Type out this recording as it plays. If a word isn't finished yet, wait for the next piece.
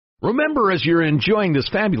Remember, as you're enjoying this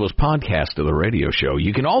fabulous podcast of the radio show,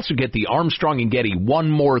 you can also get the Armstrong and Getty One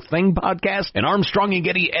More Thing podcast and Armstrong and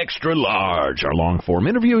Getty Extra Large, our long-form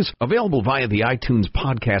interviews, available via the iTunes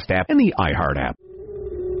podcast app and the iHeart app.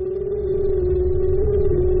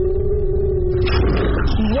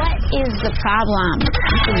 What is the problem?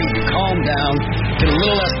 Calm down, get a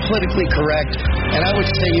little less politically correct, and I would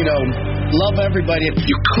say, love everybody.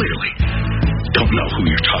 You clearly don't know who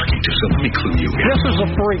you're talking to, so let me clue you in. This is a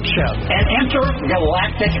freak show. An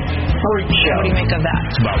intergalactic freak show. What do you make of that?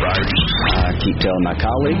 It's about right. I keep telling my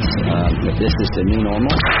colleagues that this is the new normal.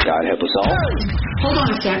 God help us all. Hold on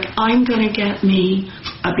a sec. I'm going to get me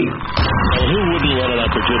a beer. Well, who wouldn't want an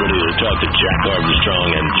opportunity to talk to Jack Armstrong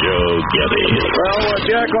and Joe Getty? Well,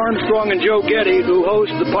 Jack Armstrong and Joe Getty, who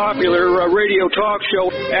host the popular radio talk show,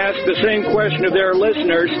 asked the same question of their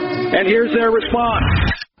listeners, and here's their response.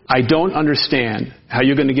 I don't understand how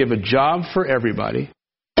you're going to give a job for everybody.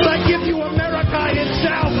 I give you America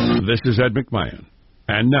itself. This is Ed McMahon.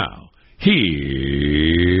 And now, here's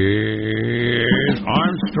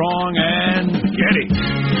Armstrong and Getty.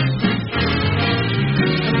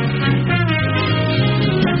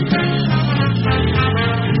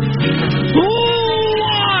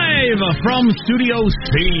 Live from Studio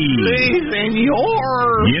C.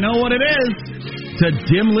 Senor. You know what it is. It's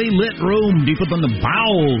a dimly lit room deep within the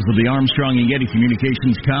bowels of the Armstrong and Getty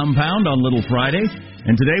Communications compound on Little Friday.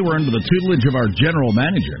 And today we're under the tutelage of our general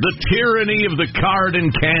manager. The tyranny of the card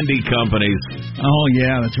and candy companies. Oh,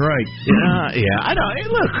 yeah, that's right. Yeah. I know. Hey,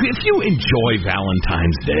 look, if you enjoy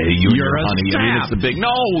Valentine's Day, you're a honey. Sap. I mean, it's the big.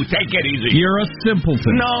 No, take it easy. You're a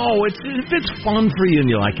simpleton. No, if it's fun for you and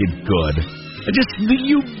you like it, good. Just the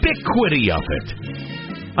ubiquity of it.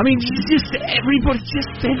 I mean, everybody,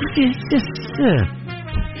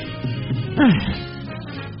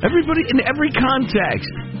 everybody in every context.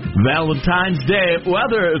 Valentine's Day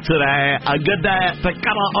weather today, a good day to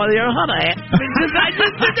come out with your honey. I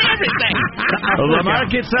just did everything. The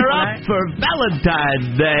markets are up for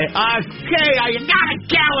Valentine's Day. Okay, I got a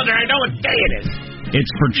calendar. I know what day it is.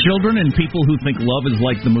 It's for children and people who think love is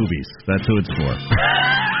like the movies. That's who it's for.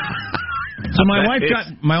 So my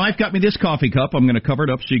wife got me this coffee cup. I'm going to cover it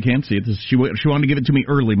up so you can't see it. She wanted to give it to me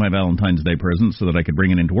early, my Valentine's Day present, so that I could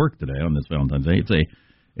bring it into work today on this Valentine's Day.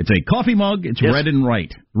 It's a coffee mug. It's red and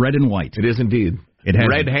white. It is indeed. It has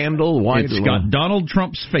red handle, white. It's got Donald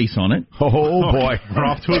Trump's face on it. Oh boy, we're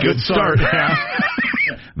off to a good start.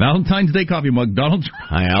 Valentine's Day coffee mug, Donald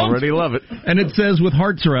Trump. I already love it. And it says with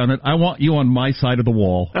hearts around it, "I want you on my side of the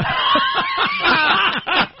wall."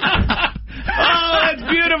 Oh, that's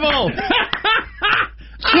beautiful.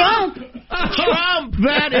 Trump!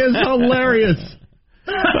 That is hilarious.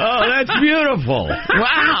 Oh, that's beautiful.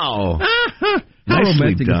 Wow. How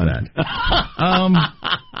romantic is that?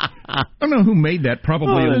 I don't know who made that,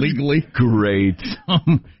 probably illegally. Great.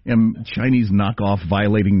 Chinese knockoff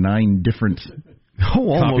violating 9 different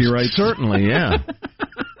copyrights. Certainly, yeah.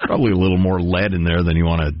 Probably a little more lead in there than you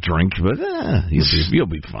want to drink, but you'll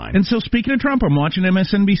be fine. And so, speaking of Trump, I'm watching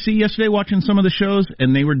MSNBC yesterday, watching some of the shows,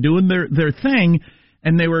 and they were doing their thing,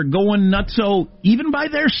 and they were going nutso, even by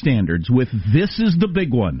their standards, with this is the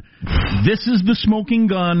big one. This is the smoking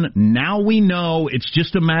gun. Now we know it's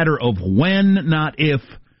just a matter of when, not if,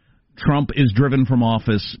 Trump is driven from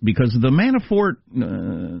office because the Manafort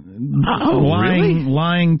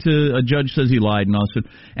lying to a judge says he lied and all that.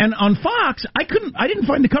 And on Fox, I didn't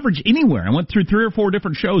find the coverage anywhere. I went through 3 or 4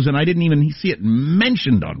 different shows and I didn't even see it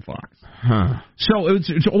mentioned on Fox. Huh. So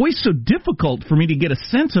it's always so difficult for me to get a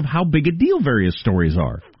sense of how big a deal various stories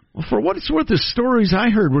are. Well, for what it's worth, the stories I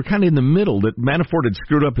heard were kind of in the middle, that Manafort had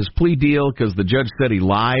screwed up his plea deal because the judge said he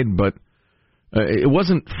lied, but it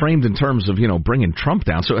wasn't framed in terms of, bringing Trump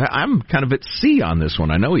down. So I'm kind of at sea on this one.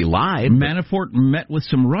 I know he lied. Manafort met with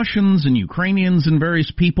some Russians and Ukrainians and various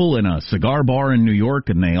people in a cigar bar in New York,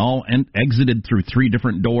 and they all exited through 3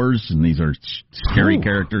 different doors, and these are scary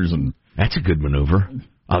characters. And that's a good maneuver.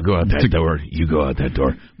 I'll go out that door. You go out that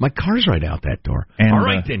door. My car's right out that door. And, all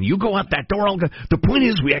right, then. You go out that door. I'll go. The point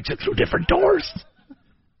is we exit through different doors.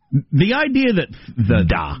 The idea that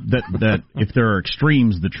if there are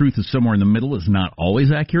extremes, the truth is somewhere in the middle is not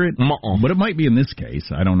always accurate, but it might be in this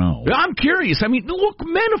case. I don't know. I'm curious. I mean, look,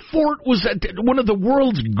 Manafort was one of the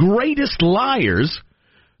world's greatest liars.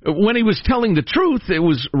 When he was telling the truth, it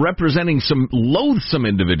was representing some loathsome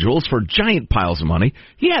individuals for giant piles of money.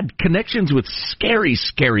 He had connections with scary,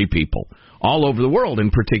 scary people all over the world, in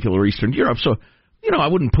particular Eastern Europe. So, I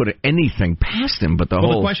wouldn't put anything past him, but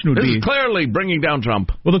the question would be, is clearly bringing down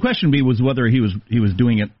Trump. Well, the question was whether he was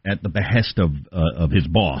doing it at the behest of his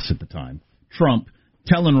boss at the time, Trump,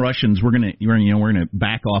 telling Russians we're gonna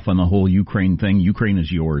back off on the whole Ukraine thing. Ukraine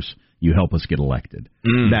is yours. You help us get elected.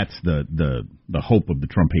 That's the hope of the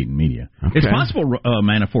Trump-hating media. Okay. It's possible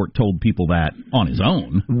Manafort told people that on his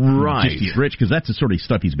own. Right. Just he's rich, because that's the sort of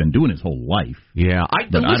stuff he's been doing his whole life. Yeah. I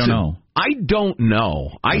don't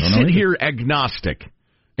know. I sit here agnostic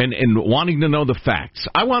and wanting to know the facts.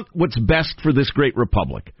 I want what's best for this great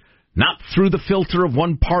republic, not through the filter of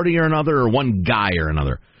one party or another or one guy or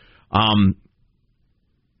another.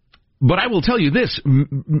 But I will tell you this,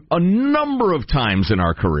 a number of times in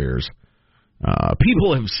our careers,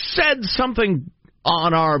 people have said something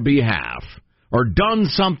on our behalf, or done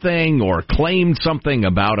something, or claimed something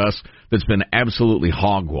about us that's been absolutely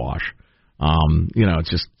hogwash. It's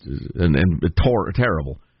just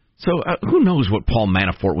terrible. So who knows what Paul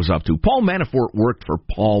Manafort was up to? Paul Manafort worked for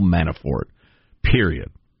Paul Manafort, period.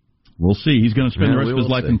 We'll see. He's going to spend the rest of his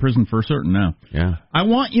life in prison for certain now. Yeah. I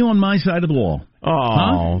want you on my side of the wall.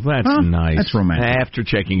 Oh, that's nice. That's romantic. After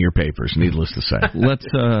checking your papers, needless to say. Let's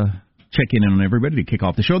check in on everybody to kick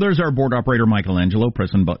off the show. There's our board operator, Michelangelo,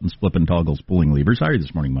 pressing buttons, flipping toggles, pulling levers. How are you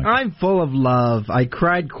this morning, Mike? I'm full of love. I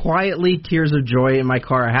cried quietly, tears of joy in my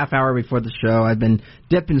car a half hour before the show. I've been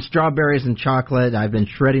dipping strawberries in chocolate. I've been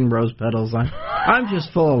shredding rose petals. I'm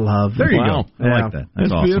just full of love. There you go. I like that.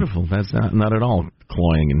 That's awesome. Beautiful. That's not at all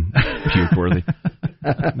cloying and puke-worthy.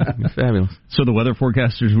 Fabulous. So the weather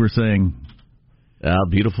forecasters were saying...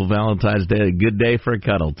 beautiful Valentine's Day. A good day for a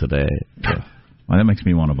cuddle today. Yeah. Well, that makes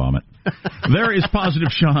me want to vomit. There is Positive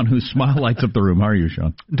Sean, whose smile lights up the room. How are you,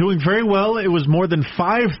 Sean? Doing very well. It was more than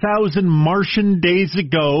 5,000 Martian days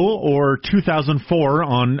ago, or 2004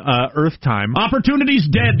 on Earth time. Opportunity's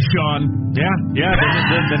dead, Sean. Yeah.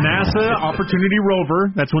 The NASA Opportunity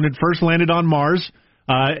rover, that's when it first landed on Mars.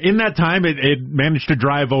 In that time, it managed to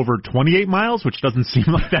drive over 28 miles, which doesn't seem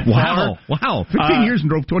like that far. Wow. 15 years and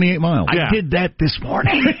drove 28 miles. I did that this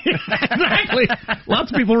morning. Exactly.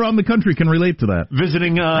 Lots of people around the country can relate to that.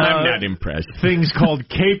 Visiting I'm not impressed. Things called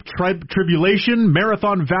Cape Tribulation,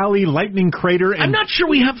 Marathon Valley, Lightning Crater, and I'm not sure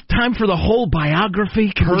we have time for the whole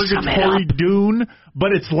biography. Purgatory Dune,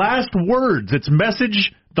 but its last words,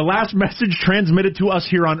 the last message transmitted to us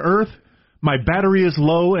here on Earth, my battery is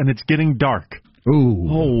low and it's getting dark.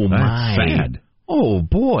 Ooh, my. That's sad. Oh,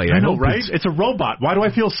 boy. I know, right? It's a robot. Why do I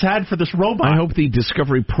feel sad for this robot? I hope the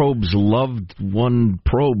Discovery probe's loved one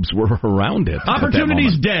probes were around it.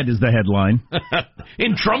 Opportunity's dead is the headline.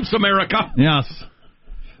 In Trump's America. Yes.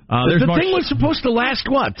 The thing was supposed to last,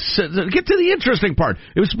 what? Get to the interesting part.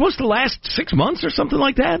 It was supposed to last 6 months or something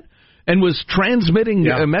like that, and was transmitting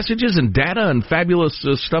messages and data and fabulous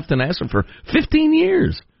stuff to NASA for 15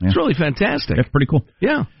 years. Yeah. It's really fantastic. That's pretty cool.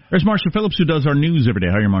 Yeah. There's Marshall Phillips, who does our news every day.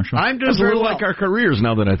 How are you, Marshall? I'm doing very well. Like our careers,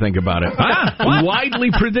 now that I think about it. Widely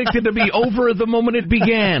predicted to be over the moment it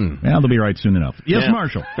began. Yeah, they'll be right soon enough. Yes,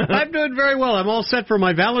 Marshall. I'm doing very well. I'm all set for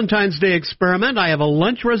my Valentine's Day experiment. I have a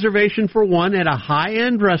lunch reservation for one at a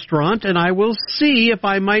high-end restaurant, and I will see if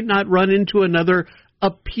I might not run into another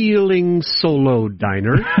appealing solo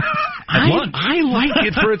diner. I like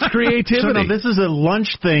it for its creativity. So now this is a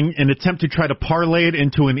lunch thing, an attempt to try to parlay it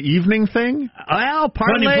into an evening thing? Well,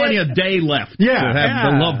 parlay plenty of day left to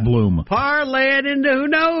have the love bloom. Parlay it into, who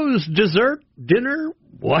knows, dessert, dinner.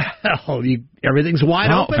 Well, everything's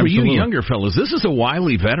wide open. For you younger fellas, this is a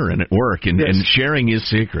wily veteran at work and sharing his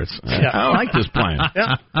secrets. I like this plan.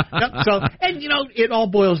 So, and it all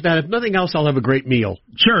boils down. If nothing else, I'll have a great meal.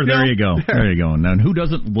 Sure, there you go. There you go. Now, who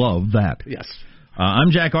doesn't love that? Yes.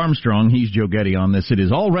 I'm Jack Armstrong. He's Joe Getty on this. It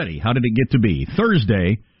is already, how did it get to be?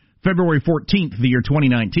 Thursday, February 14th, the year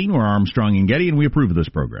 2019. We're Armstrong and Getty, and we approve of this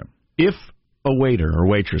program. If a waiter or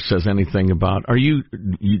waitress says anything about, are you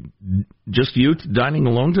dining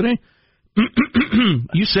alone today?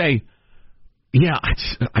 You say, yeah,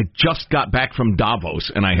 I just got back from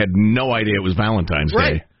Davos, and I had no idea it was Valentine's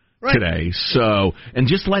Day today. So, and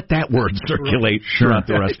just let that word circulate throughout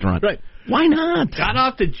the restaurant. Right. Why not? Got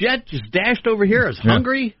off the jet, just dashed over here. I was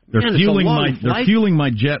hungry. They're fueling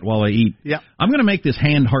my jet while I eat. Yeah. I'm going to make this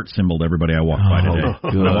hand heart symbol to everybody I walk by today.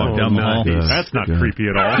 When I walk down the hall. That's not creepy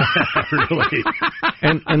at all. Really.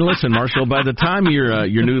 And listen, Marshall, by the time your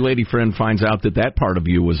new lady friend finds out that part of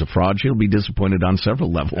you was a fraud, she'll be disappointed on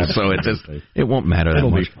several levels. So it won't matter that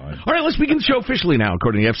much. All right, let's begin the show officially now,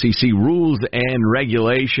 according to FCC rules and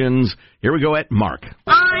regulations. Here we go at Mark.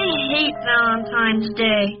 I hate Valentine's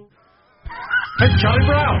Day. Hey, Charlie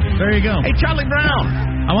Brown. There you go. Hey, Charlie Brown.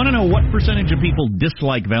 I want to know what percentage of people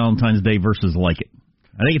dislike Valentine's Day versus like it.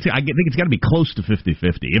 I think it's got to be close to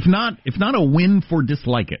 50-50. If not a win for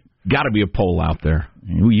dislike it. Got to be a poll out there.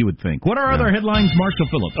 You would think. What are other headlines, Marshall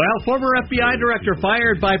Phillips? Well, former FBI director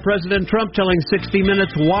fired by President Trump telling 60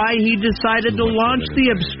 Minutes why he decided to launch the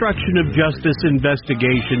obstruction of justice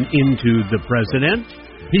investigation into the president.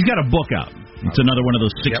 He's got a book out. It's another one of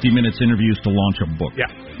those 60 Minutes interviews to launch a book. Yeah.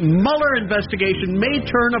 Mueller investigation may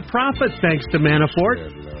turn a profit thanks to Manafort.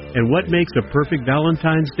 And what makes a perfect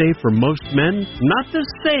Valentine's Day for most men? Not the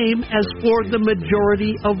same as for the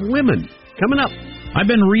majority of women. Coming up. I've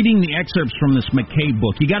been reading the excerpts from this McKay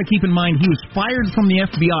book. You got to keep in mind he was fired from the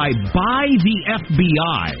FBI by the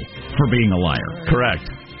FBI for being a liar. Correct.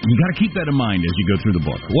 You got to keep that in mind as you go through the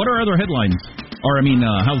book. What are other headlines?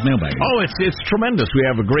 How's mailbag? Oh, it's tremendous. We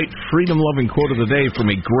have a great freedom-loving quote of the day from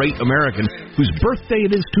a great American whose birthday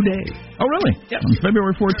it is today. Oh, really? Yep. On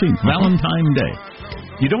February 14th, Valentine's Day.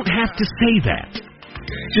 You don't have to say that.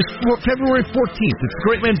 Just February 14th. It's the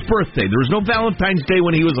great man's birthday. There was no Valentine's Day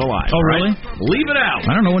when he was alive. Oh, really? Right? Leave it out.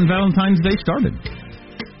 I don't know when Valentine's Day started.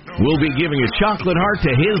 We'll be giving a chocolate heart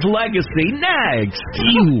to his legacy next.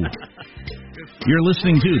 Ew. You're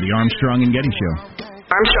listening to the Armstrong and Getty Show.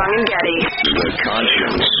 Armstrong and Getty. The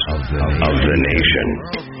conscience of the nation.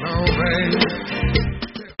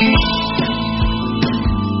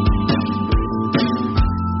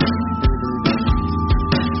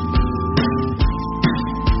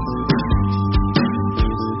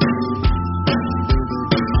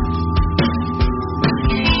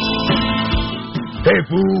 Hey,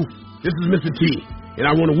 fool, this is Mr. T, and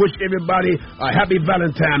I want to wish everybody a happy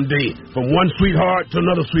Valentine's Day from one sweetheart to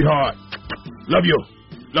another sweetheart. Love you.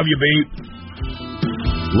 Love you, babe.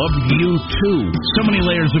 Love you, too. So many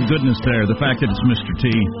layers of goodness there. The fact that it's Mr. T,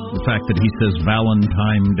 the fact that he says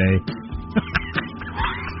Valentine's Day.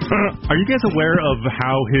 Are you guys aware of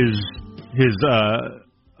how his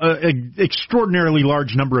extraordinarily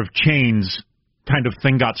large number of chains kind of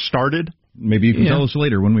thing got started? Maybe you can tell us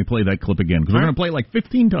later when we play that clip again, because we're going to play it like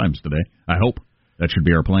 15 times today, I hope. That should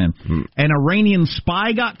be our plan. An Iranian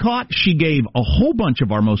spy got caught. She gave a whole bunch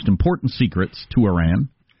of our most important secrets to Iran,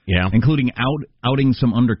 including outing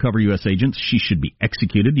some undercover U.S. agents. She should be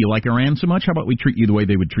executed. Do you like Iran so much? How about we treat you the way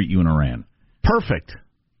they would treat you in Iran? Perfect.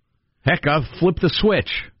 Heck, I'll flip the switch.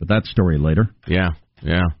 But that story later. Yeah.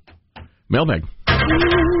 Mailbag.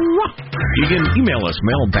 You can email us,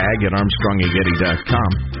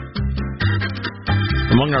 mailbag@armstrongandgetty.com.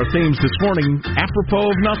 Among our themes this morning,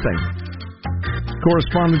 apropos of nothing,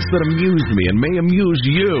 correspondence that amused me and may amuse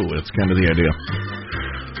you. It's kind of the idea.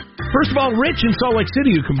 First of all, Rich in Salt Lake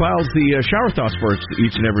City, who compiles the shower thoughts for us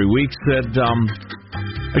each and every week, said, I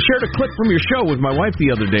shared a clip from your show with my wife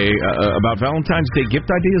the other day about Valentine's Day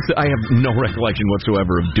gift ideas. I have no recollection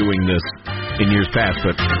whatsoever of doing this in years past,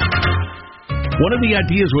 but one of the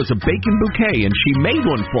ideas was a bacon bouquet, and she made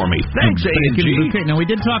one for me. Thanks, A&G. Bouquet. Now, we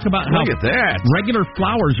did talk about how Look at that. regular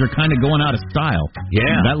flowers are kind of going out of style.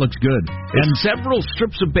 Yeah. That looks good. And several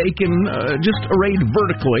strips of bacon just arrayed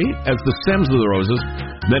vertically as the stems of the roses,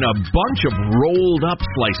 then a bunch of rolled-up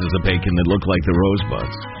slices of bacon that look like the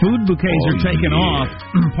rosebuds. Food bouquets are taking off.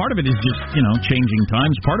 Part of it is just, changing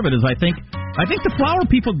times. Part of it is, I think the flower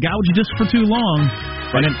people gouged just for too long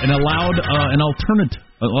and allowed an alternative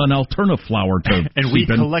flower to and we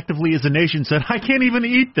collectively as a nation said, I can't even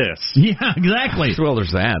eat this. Yeah, exactly. Well,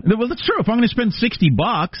 there's that. Well, that's true. If I'm going to spend $60,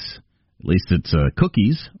 at least it's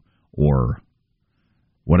cookies or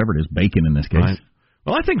whatever it is, bacon in this case. Right.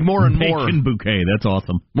 Well, I think more and more... Bacon bouquet, that's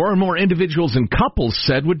awesome. More and more individuals and couples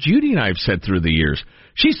said what Judy and I have said through the years.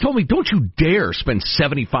 She's told me, don't you dare spend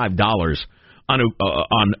 $75 on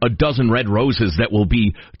a dozen red roses that will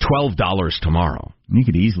be $12 tomorrow. You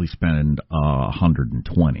could easily spend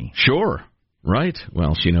 $120. Sure, right?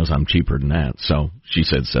 Well, she knows I'm cheaper than that, so she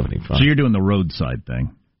said $75. So you're doing the roadside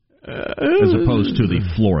thing, as opposed to the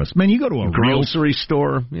florist. Man, you go to a grocery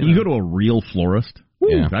store. You go to a real florist.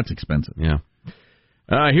 Ooh, that's expensive. Yeah.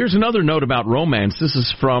 Here's another note about romance. This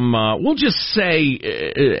is from, we'll just say,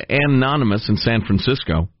 Anonymous in San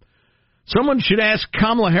Francisco. Someone should ask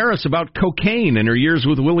Kamala Harris about cocaine in her years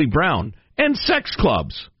with Willie Brown and sex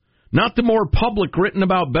clubs, not the more public written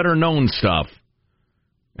about better known stuff.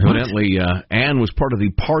 Evidently, Ann was part of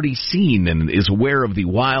the party scene and is aware of the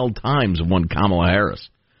wild times of one Kamala Harris.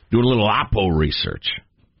 Doing a little Oppo research.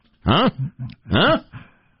 Huh?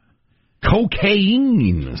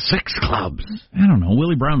 Cocaine, sex clubs. I don't know.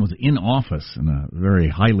 Willie Brown was in office and a very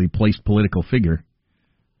highly placed political figure.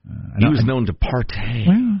 He was known to partay.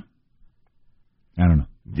 Well, I don't know.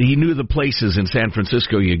 He knew the places in San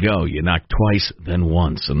Francisco you go. You knock twice, then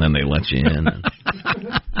once, and then they let you in.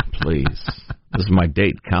 Please. This is my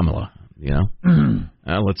date, Kamala.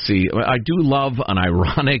 Let's see. I do love an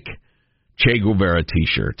ironic Che Guevara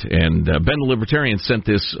T-shirt. And Ben the Libertarian sent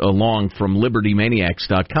this along from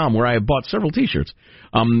LibertyManiacs.com, where I have bought several T-shirts.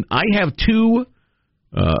 I have 2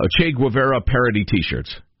 Che Guevara parody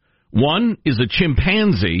T-shirts. One is a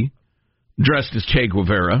chimpanzee dressed as Che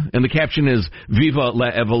Guevara, and the caption is "Viva la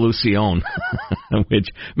Evolucion," which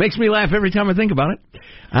makes me laugh every time I think about it.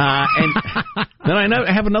 And then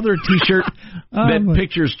I have another T-shirt that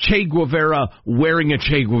pictures Che Guevara wearing a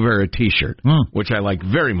Che Guevara T-shirt, which I like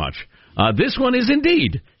very much. This one is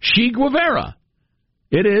indeed Che Guevara.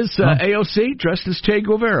 It is AOC dressed as Che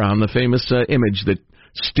Guevara on the famous image that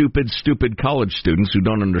stupid college students who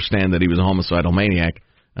don't understand that he was a homicidal maniac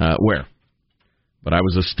wear. But I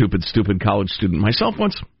was a stupid college student myself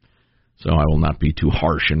once, so I will not be too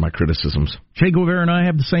harsh in my criticisms. Che Guevara and I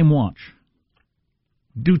have the same watch.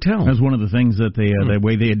 Do tell. That's one of the things that the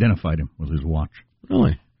way they identified him was his watch.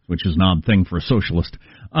 Really? Which is an odd thing for a socialist.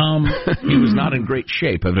 He was not in great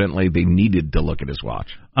shape. Evidently, they needed to look at his watch.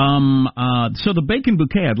 So the bacon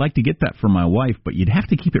bouquet, I'd like to get that for my wife, but you'd have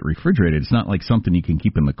to keep it refrigerated. It's not like something you can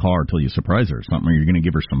keep in the car until you surprise her or something, or you're going to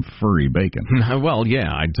give her some furry bacon. Well,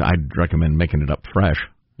 yeah, I'd recommend making it up fresh.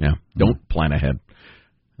 Yeah, don't plan ahead.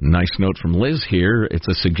 Nice note from Liz here. It's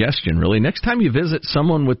a suggestion, really. Next time you visit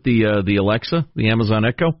someone with the Alexa, the Amazon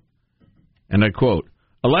Echo, and I quote,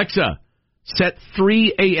 "Alexa, set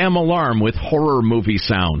 3 a.m. alarm with horror movie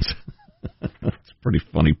sounds." It's a pretty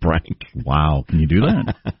funny prank. Wow. Can you do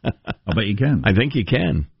that? I'll bet you can. I think you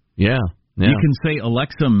can. Yeah. You can say,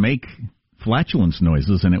 "Alexa, make flatulence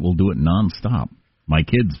noises," and it will do it nonstop. My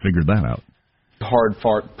kids figured that out. Hard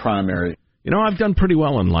fart primary. You know, I've done pretty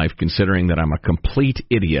well in life, considering that I'm a complete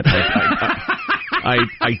idiot. I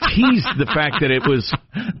teased the fact that it was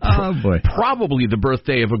probably the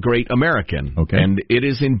birthday of a great American. Okay. And it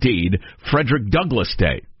is indeed Frederick Douglass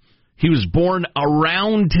Day. He was born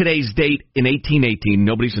around today's date in 1818.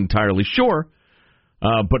 Nobody's entirely sure.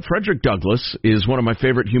 But Frederick Douglass is one of my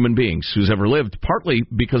favorite human beings who's ever lived, partly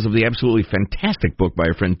because of the absolutely fantastic book by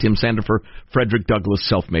our friend Tim Sandifer, Frederick Douglass,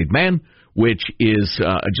 Self-Made Man, which is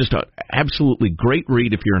just an absolutely great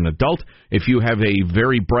read if you're an adult. If you have a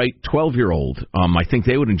very bright 12-year-old, I think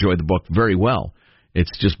they would enjoy the book very well. It's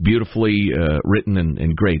just beautifully written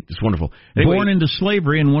and great. It's wonderful. Anyway, born into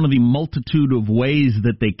slavery, and one of the multitude of ways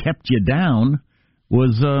that they kept you down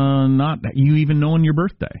was not you even knowing your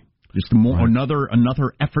birthday. Just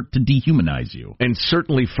another effort to dehumanize you. And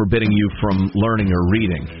certainly forbidding you from learning or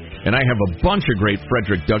reading. And I have a bunch of great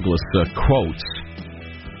Frederick Douglass quotes.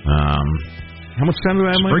 How much time do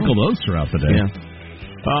I have? Sprinkle those throughout the day.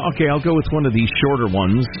 Yeah. Okay, I'll go with one of these shorter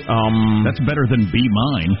ones. That's better than Be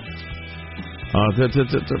Mine.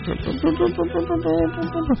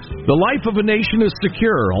 The life of a nation is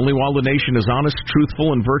secure only while the nation is honest,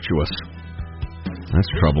 truthful, and virtuous. That's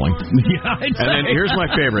troubling. Yeah, and then here's my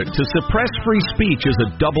favorite. To suppress free speech is a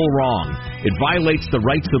double wrong. It violates the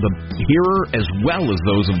rights of the hearer as well as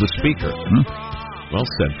those of the speaker. Well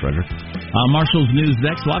said, Frederick. Marshall's News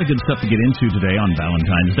next. A lot of good stuff to get into today on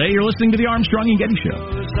Valentine's Day. You're listening to the Armstrong and Getty Show.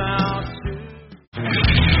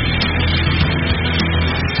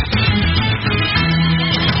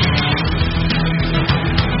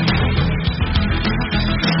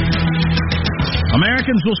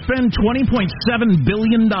 Americans will spend $20.7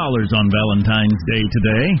 billion on Valentine's Day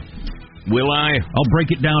today. Will I? I'll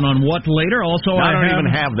break it down on what later. Also, I don't even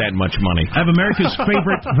have that much money. I have America's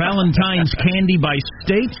favorite Valentine's candy by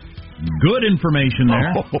state. Good information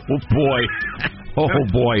there. Oh, boy. Oh,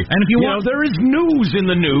 boy. And if you want, there is news in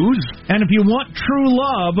the news. And if you want true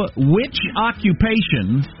love, which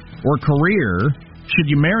occupation or career should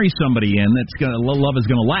you marry somebody in that's love is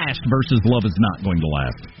going to last versus love is not going to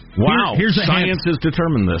last? Wow, here's a science has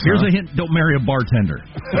determined this. Here's a hint, don't marry a bartender.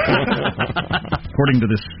 According to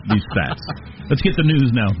these stats. Let's get the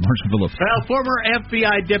news now. Marshall Phillips. Well, former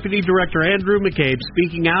FBI Deputy Director Andrew McCabe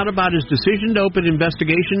speaking out about his decision to open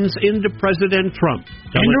investigations into President Trump.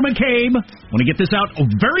 Andrew McCabe, want to get this out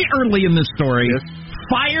very early in this story,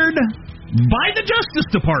 fired by the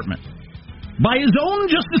Justice Department. By his own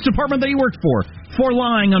Justice Department that he worked for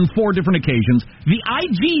lying on 4 different occasions. The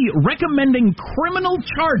IG recommending criminal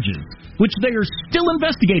charges, which they are still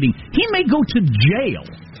investigating. He may go to jail.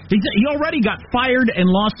 He already got fired and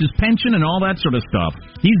lost his pension and all that sort of stuff.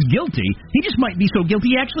 He's guilty. He just might be so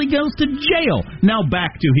guilty he actually goes to jail. Now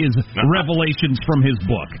back to his revelations from his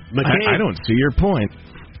book. I don't see your point.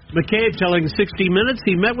 McCabe telling 60 Minutes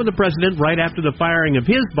he met with the president right after the firing of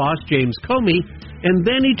his boss, James Comey, and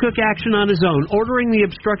then he took action on his own, ordering the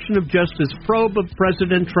obstruction of justice probe of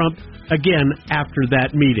President Trump again after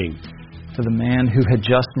that meeting. To the man who had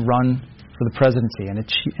just run for the presidency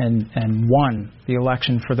and won the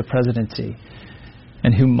election for the presidency,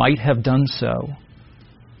 and who might have done so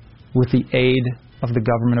with the aid of the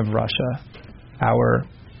government of Russia, our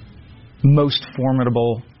most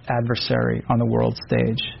formidable adversary on the world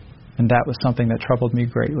stage. And that was something that troubled me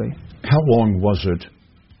greatly. How long was it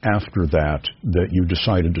after that you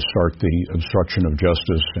decided to start the obstruction of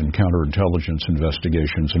justice and counterintelligence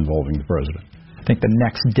investigations involving the president? I think the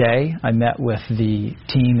next day I met with the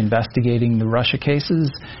team investigating the Russia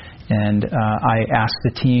cases, and I asked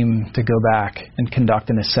the team to go back and conduct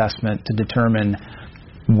an assessment to determine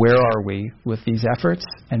where are we with these efforts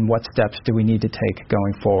and what steps do we need to take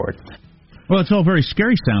going forward. Well, it's all very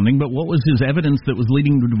scary sounding, but what was his evidence that was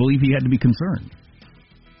leading him to believe he had to be concerned?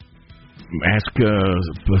 Ask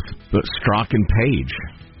Strzok and Page,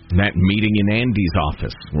 that meeting in Andy's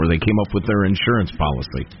office where they came up with their insurance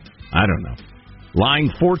policy. I don't know.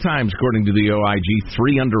 Lying 4 times, according to the OIG,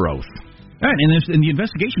 3 under oath. Right, and the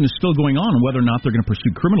investigation is still going on whether or not they're going to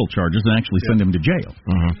pursue criminal charges and actually send him to jail.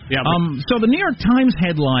 So the New York Times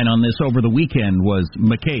headline on this over the weekend was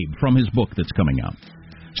McCabe, from his book that's coming out.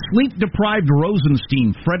 Sleep-deprived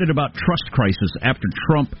Rosenstein fretted about trust crisis after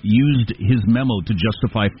Trump used his memo to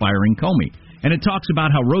justify firing Comey. And it talks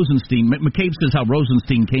about how McCabe says how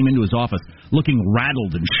Rosenstein came into his office looking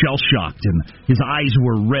rattled and shell-shocked, and his eyes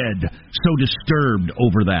were red, so disturbed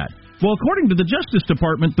over that. Well, according to the Justice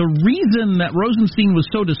Department, the reason that Rosenstein was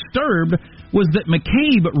so disturbed was that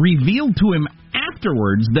McCabe revealed to him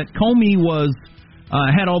afterwards that Comey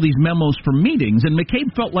had all these memos from meetings, and McCabe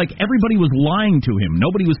felt like everybody was lying to him.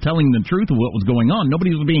 Nobody was telling the truth of what was going on.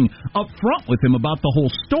 Nobody was being upfront with him about the whole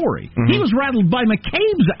story. He was rattled by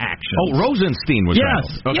McCabe's actions. Oh, Rosenstein was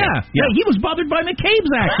rattled. Okay. Yeah, he was bothered by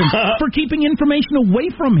McCabe's actions for keeping information away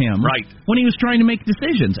from him when he was trying to make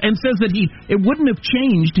decisions, and says that it wouldn't have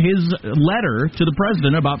changed his letter to the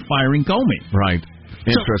president about firing Comey. Right.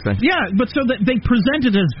 Interesting. So that they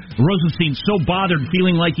presented as Rosenstein so bothered,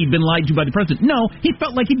 feeling like he'd been lied to by the president. No, he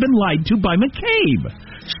felt like he'd been lied to by McCabe.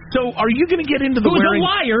 So are you going to get into the who's a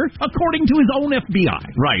liar, according to his own FBI?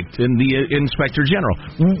 Right, and the Inspector General.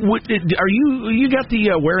 You got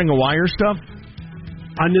the wearing a wire stuff?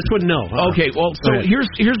 On this one, no. Okay, well, so here's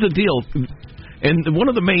the deal. And one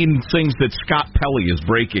of the main things that Scott Pelley is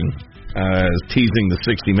breaking, teasing the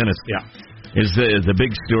 60 Minutes. Is the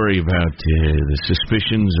big story about the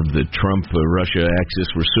suspicions of the Trump-Russia axis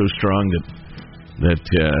were so strong that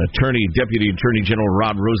Deputy Attorney General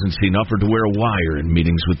Rod Rosenstein offered to wear a wire in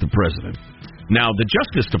meetings with the president. Now, the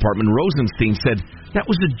Justice Department, Rosenstein said that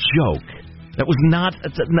was a joke. That was not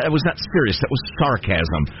serious. That was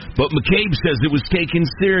sarcasm. But McCabe says it was taken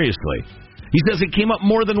seriously. He says it came up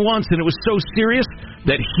more than once, and it was so serious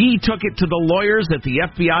that he took it to the lawyers at the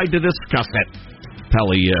FBI to discuss it.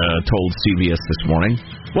 Pelley told CBS this morning.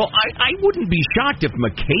 Well, I wouldn't be shocked if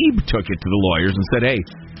McCabe took it to the lawyers and said, hey,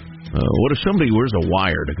 what if somebody wears a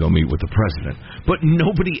wire to go meet with the president? But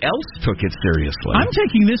nobody else took it seriously. I'm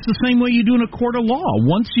taking this the same way you do in a court of law.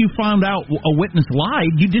 Once you found out a witness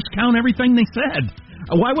lied, you discount everything they said.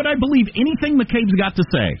 Why would I believe anything McCabe's got to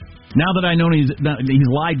say? Now that I know he's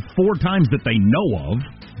lied 4 times that they know of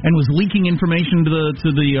and was leaking information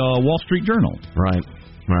to the Wall Street Journal. Right.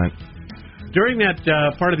 During that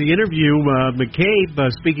part of the interview, McCabe,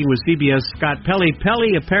 speaking with CBS' Scott Pelley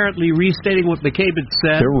apparently restating what McCabe had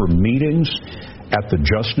said. There were meetings at the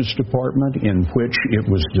Justice Department in which it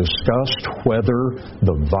was discussed whether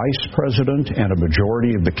the Vice President and a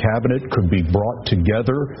majority of the Cabinet could be brought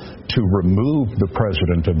together to remove the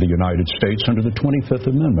President of the United States under the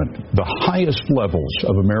 25th Amendment. The highest levels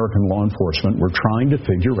of American law enforcement were trying to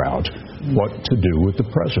figure out what to do with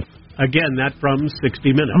the President. Again, that from 60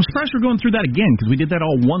 Minutes. I'm surprised we're going through that again, because we did that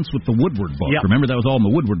all once with the Woodward book. Remember, that was all in the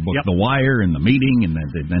Woodward book, The Wire and the meeting, and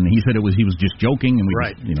then he said he was just joking, and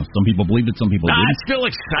some people believed it, some people didn't. It's still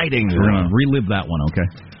exciting. We're going to relive that one, okay?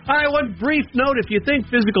 All right, one brief note. If you think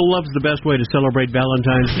physical love's the best way to celebrate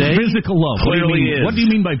Valentine's Day... Physical love. What do you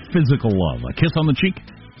mean by physical love? A kiss on the cheek?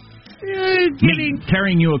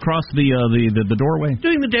 Carrying you across the doorway?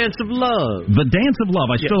 Doing the dance of love. The dance of love.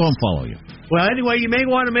 I still don't follow you. Well, anyway, you may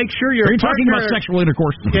want to make sure your partner... Are you talking about sexual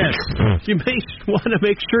intercourse? Yes. You may want to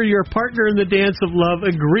make sure your partner in the dance of love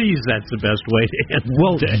agrees that's the best way to end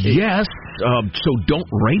the day. Yes. So don't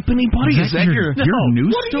rape anybody? Is that your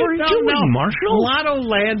news story? Marshall? Lotto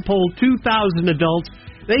Land polled 2,000 adults.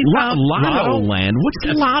 They found Lotto Land?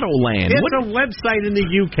 What's Lotto Land? It's a website in the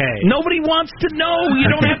UK. Nobody wants to know.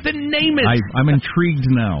 You don't have to name it. I'm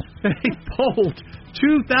intrigued now. They polled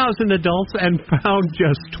 2,000 adults and found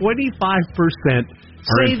just 25%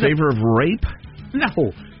 are in favor of rape?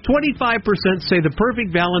 No. 25% say the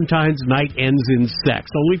perfect Valentine's night ends in sex.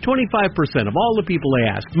 Only 25% of all the people they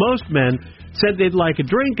asked. Most men said they'd like a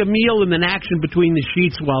drink, a meal, and then action between the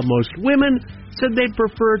sheets, while most women said they'd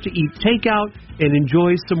prefer to eat takeout and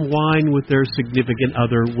enjoy some wine with their significant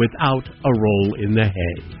other without a roll in the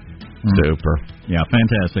hay. Super. Yeah,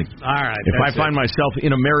 fantastic. All right. If I find myself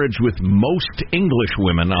in a marriage with most English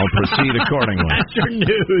women, I'll proceed accordingly. That's your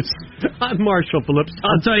news. I'm Marshall Phillips.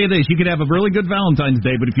 I'll tell you this, you could have a really good Valentine's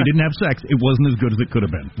Day, but if you didn't have sex, it wasn't as good as it could have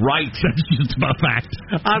been. Right. That's just a fact.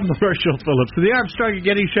 I'm Marshall Phillips for the Armstrong and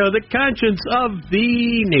Getty Show, the conscience of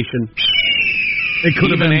the nation. It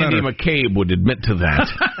could have been Andy McCabe would admit to that.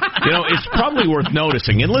 It's probably worth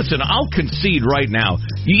noticing. And listen, I'll concede right now,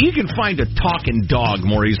 you can find a talking dog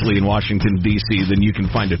more easily in Washington, D.C. than you can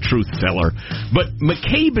find a truth teller. But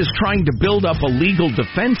McCabe is trying to build up a legal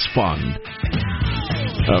defense fund.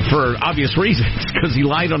 For obvious reasons, because he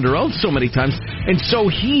lied under oath so many times. And so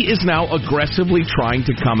he is now aggressively trying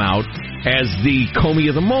to come out as the Comey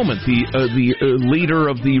of the moment, the leader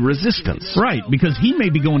of the resistance. Right, because he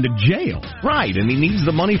may be going to jail. Right, and he needs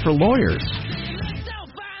the money for lawyers.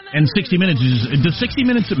 And 60 Minutes does 60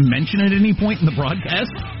 Minutes mention at any point in the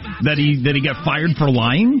broadcast that he got fired for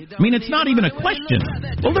lying? I mean, it's not even a question.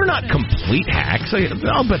 Well, they're not complete hacks.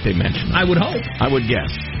 I'll bet they mention it. I would hope. I would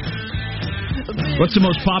guess. What's the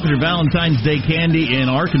most popular Valentine's Day candy in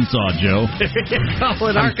Arkansas, Joe?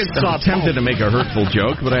 I'm tempted to make a hurtful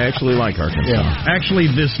joke, but I actually like Arkansas. Yeah. Actually,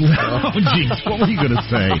 oh, geez, what were you going to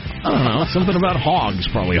say? I don't know. Something about hogs,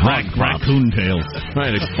 probably. Raccoon tails.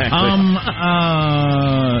 Right, exactly.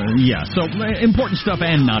 Yeah, so important stuff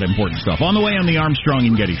and not important stuff. On the way on the Armstrong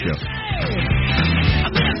and Getty Show.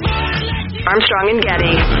 Armstrong and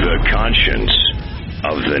Getty. The conscience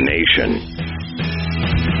of the nation.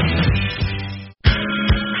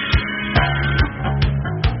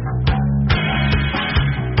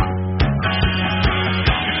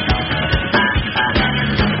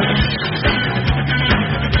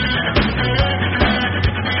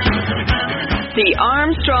 The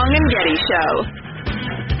Armstrong and Getty Show.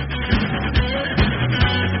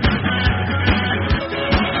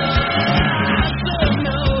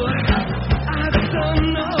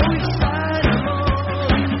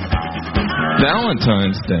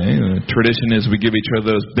 Valentine's Day, the tradition is we give each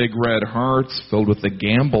other those big red hearts filled with the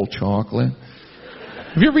Gamble chocolate.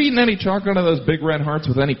 Have you ever eaten any chocolate out of those big red hearts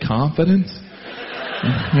with any confidence?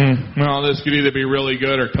 Well, this could either be really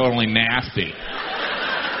good or totally nasty.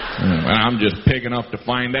 And I'm just picking up to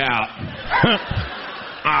find out.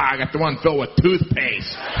 I got the one filled with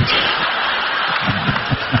toothpaste.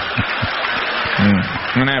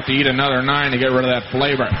 I'm going to have to eat another 9 to get rid of that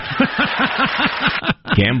flavor.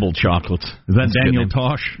 Gamble chocolates. Is that Daniel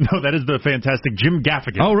Tosh? No, that is the fantastic Jim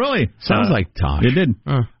Gaffigan. Oh, really? Sounds like Tosh. It did.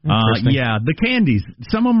 Yeah, the candies.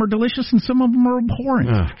 Some of them are delicious and some of them are abhorrent.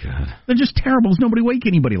 Oh, God. They're just terrible. There's nobody wake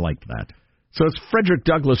anybody like that. So it's Frederick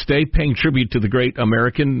Douglass Day, paying tribute to the great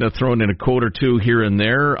American, throwing in a quote or two here and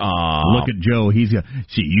there. Look at Joe.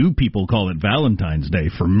 See, you people call it Valentine's Day.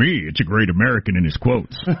 For me, it's a great American in his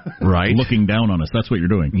quotes. Right. Looking down on us. That's what you're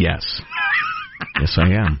doing. Yes. Yes, I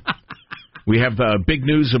am. We have big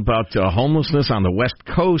news about homelessness on the West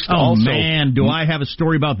Coast. Oh, also, man, do I have a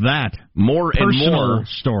story about that. More and more.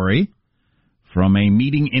 Story from a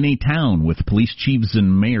meeting in a town with police chiefs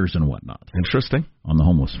and mayors and whatnot. Interesting. On the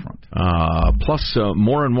homeless front. Plus,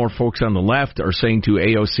 more and more folks on the left are saying to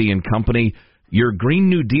AOC and company, your Green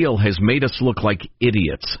New Deal has made us look like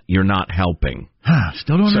idiots. You're not helping.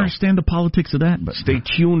 Still don't understand the politics of that. But stay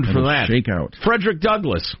tuned for that. Shake out. Frederick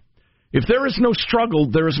Douglass. If there is no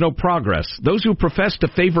struggle, there is no progress. Those who profess to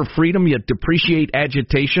favor freedom yet depreciate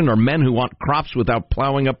agitation are men who want crops without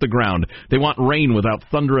plowing up the ground. They want rain without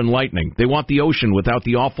thunder and lightning. They want the ocean without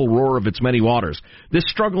the awful roar of its many waters. This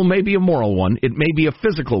struggle may be a moral one, it may be a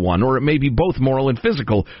physical one, or it may be both moral and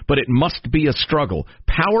physical, but it must be a struggle.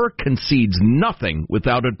 Power concedes nothing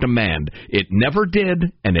without a demand. It never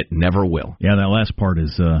did, and it never will. Yeah, that last part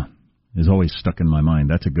is always stuck in my mind.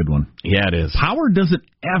 That's a good one. Yeah, it is. Power doesn't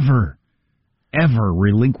ever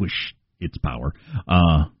relinquish its power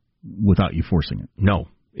without you forcing it. No.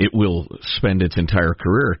 It will spend its entire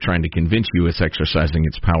career trying to convince you it's exercising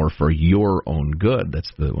its power for your own good. That's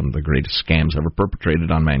one of the greatest scams ever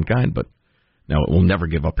perpetrated on mankind, but no, it will never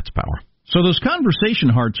give up its power. So those conversation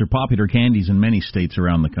hearts are popular candies in many states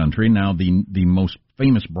around the country. Now, the most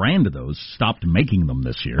famous brand of those stopped making them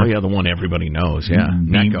this year. Oh, yeah, the one everybody knows, yeah.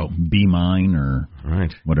 Necco. Be Mine or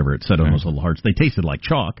whatever it said on those little hearts. They tasted like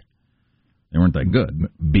chalk. They weren't that good.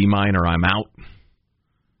 Be Mine or I'm out.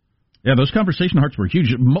 Yeah, those conversation hearts were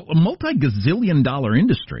huge. Multi-gazillion-dollar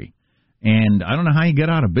industry. And I don't know how you get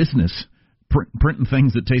out of business printing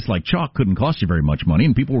things that taste like chalk couldn't cost you very much money,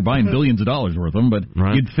 and people were buying billions of dollars worth of them, but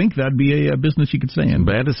you'd think that'd be a business you could stay in.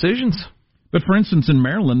 Bad decisions. But, for instance, in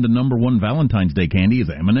Maryland, the number one Valentine's Day candy is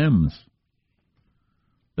M&M's.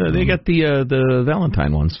 They got the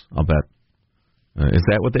Valentine ones, I'll bet. Is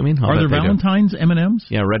that what they mean? Are there Valentine's M&M's?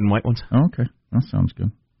 Yeah, red and white ones. Oh, okay. That sounds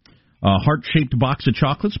good. Heart-shaped box of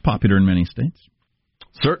chocolates, popular in many states.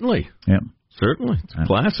 Certainly. Yeah. Certainly. It's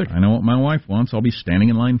classic. I know what my wife wants. I'll be standing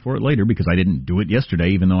in line for it later because I didn't do it yesterday,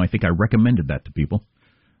 even though I think I recommended that to people.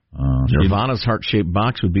 Nirvana's heart-shaped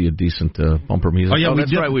box would be a decent bumper music. Oh, yeah,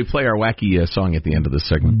 that's right. We play our wacky song at the end of this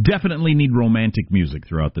segment. Definitely need romantic music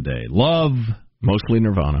throughout the day. Love. Mostly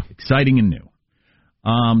Nirvana. Exciting and new.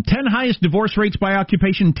 10 highest divorce rates by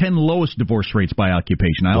occupation, 10 lowest divorce rates by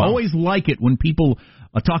occupation. I always like it when people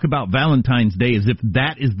talk about Valentine's Day as if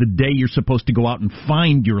that is the day you're supposed to go out and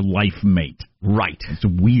find your life mate. Right. It's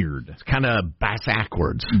weird. It's kind of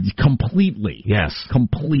backwards. Completely. Yes.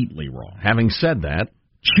 Completely wrong. Having said that,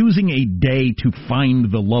 choosing a day to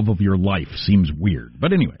find the love of your life seems weird.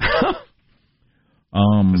 But anyway. Guess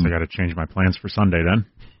I got to change my plans for Sunday then.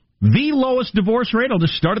 The lowest divorce rate, I'll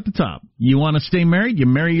just start at the top. You want to stay married, you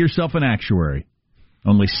marry yourself an actuary.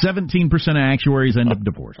 Only 17% of actuaries end up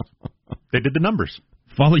divorced. They did the numbers.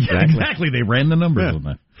 Exactly. They ran the numbers on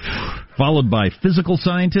that. Followed by physical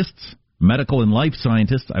scientists, medical and life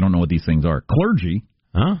scientists. I don't know what these things are. Clergy.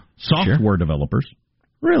 Software developers.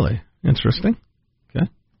 Really? Interesting. Okay.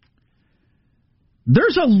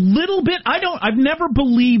 There's a little bit, I've never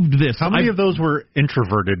believed this. How many of those were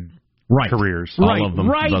introverted careers? All of them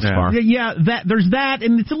thus far. Yeah, there's that,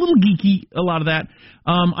 and it's a little geeky, a lot of that.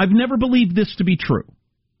 I've never believed this to be true.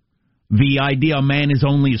 The idea a man is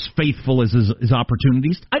only as faithful as his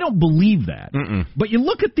opportunities. I don't believe that. But you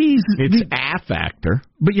look at these... It's a factor.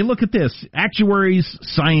 But you look at this. Actuaries,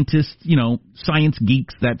 scientists, science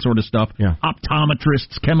geeks, that sort of stuff. Yeah.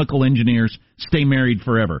 Optometrists, chemical engineers, stay married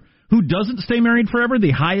forever. Who doesn't stay married forever?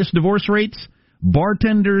 The highest divorce rates?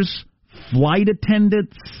 Bartenders, flight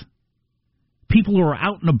attendants... people who are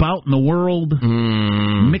out and about in the world,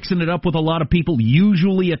 mixing it up with a lot of people,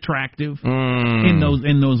 usually attractive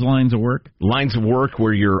in those lines of work. Lines of work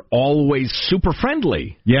where you're always super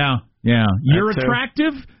friendly. Yeah. You're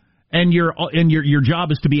attractive, and your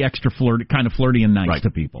job is to be extra flirty and nice to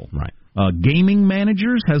people. Right. Gaming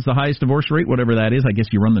managers has the highest divorce rate, whatever that is. I guess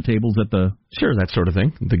you run the tables at the... Sure, that sort of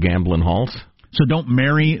thing. The gambling halls. So don't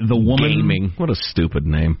marry the woman... Gaming. What a stupid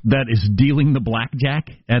name. ...that is dealing the blackjack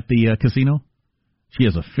at the casino. She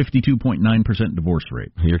has a 52.9% divorce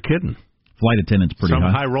rate. You're kidding. Flight attendant's pretty high.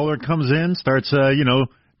 Some high roller comes in, starts,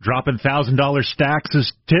 dropping $1,000 stacks as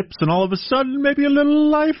tips, and all of a sudden, maybe a little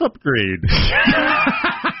life upgrade.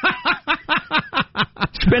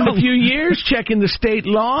 Spend a few years checking the state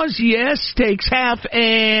laws. Yes, takes half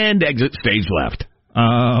and exit stage left.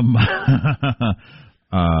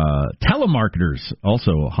 Telemarketers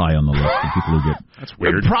also high on the list of people who get... That's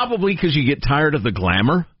weird. Probably because you get tired of the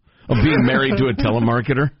glamour of being married to a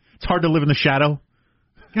telemarketer. It's hard to live in the shadow.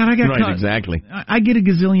 God, I get right, exactly. I get a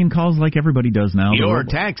gazillion calls like everybody does now. Your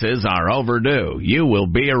taxes are overdue. You will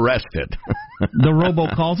be arrested. The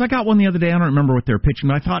robocalls. I got one the other day. I don't remember what they were pitching,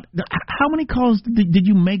 but I thought, how many calls did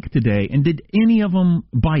you make today, and did any of them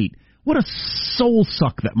bite? What a soul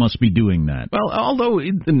suck that must be doing that. Well, although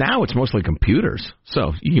now it's mostly computers,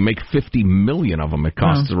 so you can make 50 million of them. It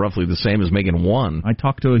costs roughly the same as making one. I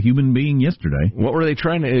talked to a human being yesterday. What were they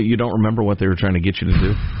trying to... You don't remember what they were trying to get you to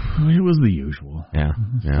do? It was the usual. Yeah.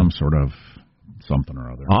 Some sort of something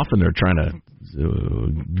or other. Often they're trying to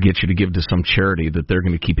get you to give to some charity that they're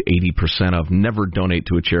going to keep 80% of. Never donate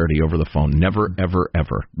to a charity over the phone. Never, ever,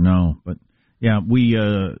 ever. No, but yeah,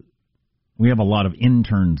 we have a lot of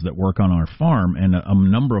interns that work on our farm, and a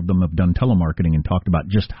number of them have done telemarketing and talked about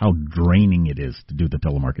just how draining it is to do the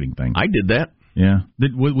telemarketing thing. I did that. Yeah.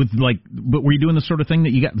 But were you doing the sort of thing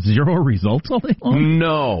that you got zero results all day long?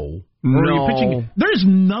 No. There's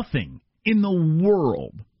nothing in the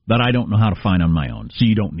world that I don't know how to find on my own, so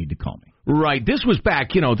you don't need to call me. Right. This was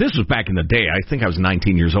back in the day. I think I was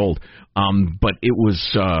 19 years old. But it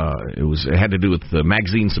had to do with the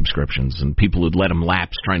magazine subscriptions and people who'd let them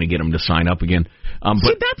lapse trying to get them to sign up again.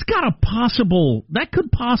 See, that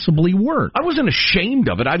could possibly work. I wasn't ashamed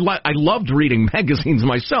of it. I loved reading magazines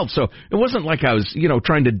myself, so it wasn't like I was,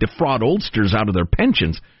 trying to defraud oldsters out of their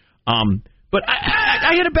pensions. But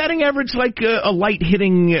I had a batting average like a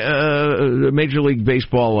light-hitting Major League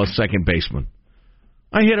Baseball second baseman.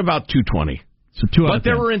 I hit about 220. So 2 out of 10. But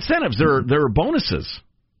there were incentives. There were bonuses.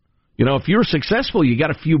 If you were successful, you got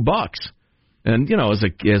a few bucks. And, as a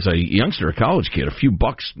youngster, a college kid, a few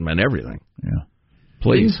bucks meant everything. Yeah.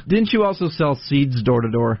 Please. Didn't you also sell seeds door to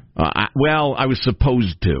door? Well, I was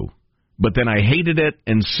supposed to, but then I hated it,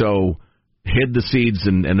 and so hid the seeds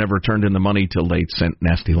and never turned in the money till they sent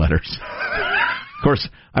nasty letters. Of course,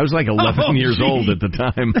 I was like 11 years old at the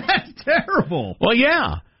time. That's terrible. Well,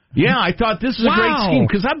 yeah. Yeah, I thought this is a great scheme,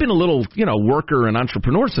 because I've been a little, worker and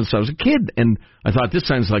entrepreneur since I was a kid, and I thought this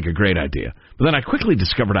sounds like a great idea. But then I quickly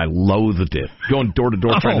discovered I loathed it, going door to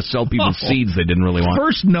door trying to sell people seeds they didn't really want.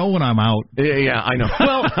 First, no when I'm out. Yeah, I know.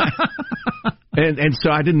 Well, and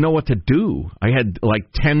so I didn't know what to do. I had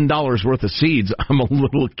like $10 worth of seeds. I'm a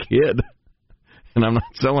little kid, and I'm not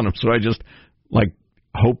selling them, so I just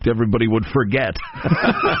hoped everybody would forget.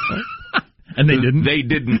 And they didn't? They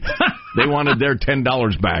didn't. They wanted their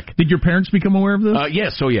 $10 back. Did your parents become aware of this?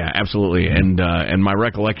 Yes. Oh, yeah, absolutely. And my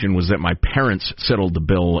recollection was that my parents settled the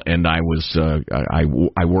bill, and I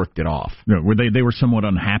worked it off. Were they were somewhat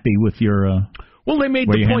unhappy with your... Well, they made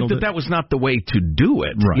the point that was not the way to do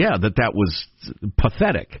it. Right. Yeah, that was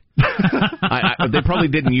pathetic. They probably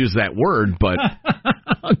didn't use that word, but...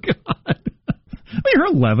 Oh, God. Well, you're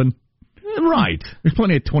 11. Right. There's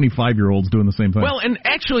plenty of 25-year-olds doing the same thing. Well, and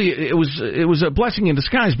actually, it was a blessing in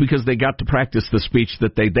disguise, because they got to practice the speech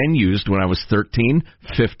that they then used when I was 13,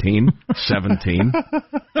 15, 17.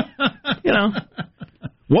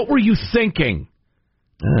 What were you thinking?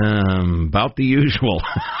 About the usual.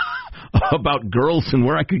 About girls and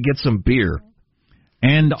where I could get some beer.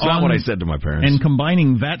 And that's not what I said to my parents. And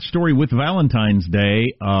combining that story with Valentine's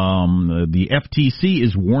Day, the FTC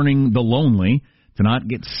is warning the lonely to not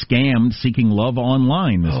get scammed seeking love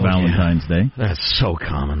online this Valentine's Day. That's so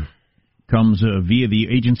common. Comes via the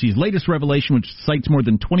agency's latest revelation, which cites more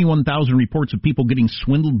than 21,000 reports of people getting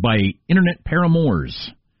swindled by internet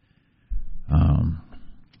paramours.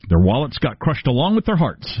 Their wallets got crushed along with their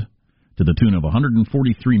hearts to the tune of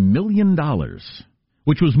 $143 million,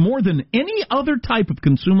 which was more than any other type of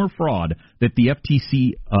consumer fraud that the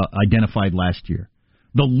FTC identified last year.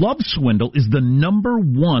 The love swindle is the number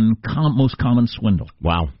one most common swindle.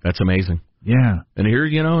 Wow, that's amazing. Yeah. And here,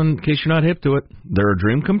 in case you're not hip to it, they're a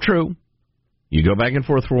dream come true. You go back and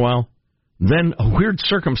forth for a while. Then a weird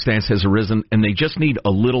circumstance has arisen, and they just need a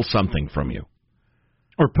little something from you.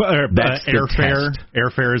 Or airfare.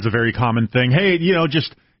 Airfare is a very common thing. Hey,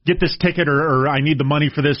 just get this ticket, or I need the money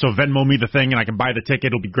for this, so Venmo me the thing, and I can buy the ticket.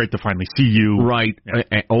 It'll be great to finally see you. Right.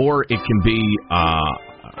 Yeah. Or it can be...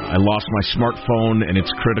 I lost my smartphone, and it's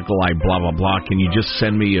critical. I blah, blah, blah. Can you just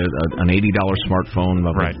send me an $80 smartphone?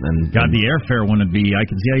 Right. And the airfare one would be, I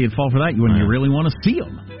can see how you'd fall for that when you really want to see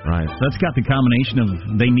them. Right. So that's got the combination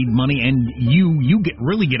of they need money, and you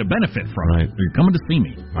really get a benefit from it. You're coming to see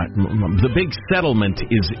me. Right. The big settlement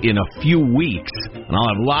is in a few weeks, and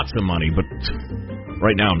I'll have lots of money, but...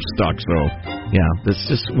 Right now I'm stuck, so yeah. This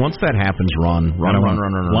just once that happens, run.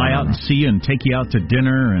 Fly out and see you and take you out to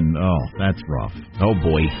dinner, and that's rough. Oh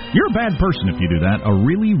boy, you're a bad person if you do that. A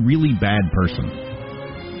really, really bad person.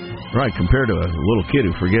 Right, compared to a little kid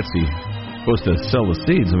who forgets he's supposed to sell the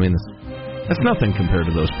seeds. I mean, that's nothing compared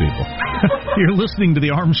to those people. You're listening to the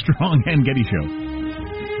Armstrong and Getty Show.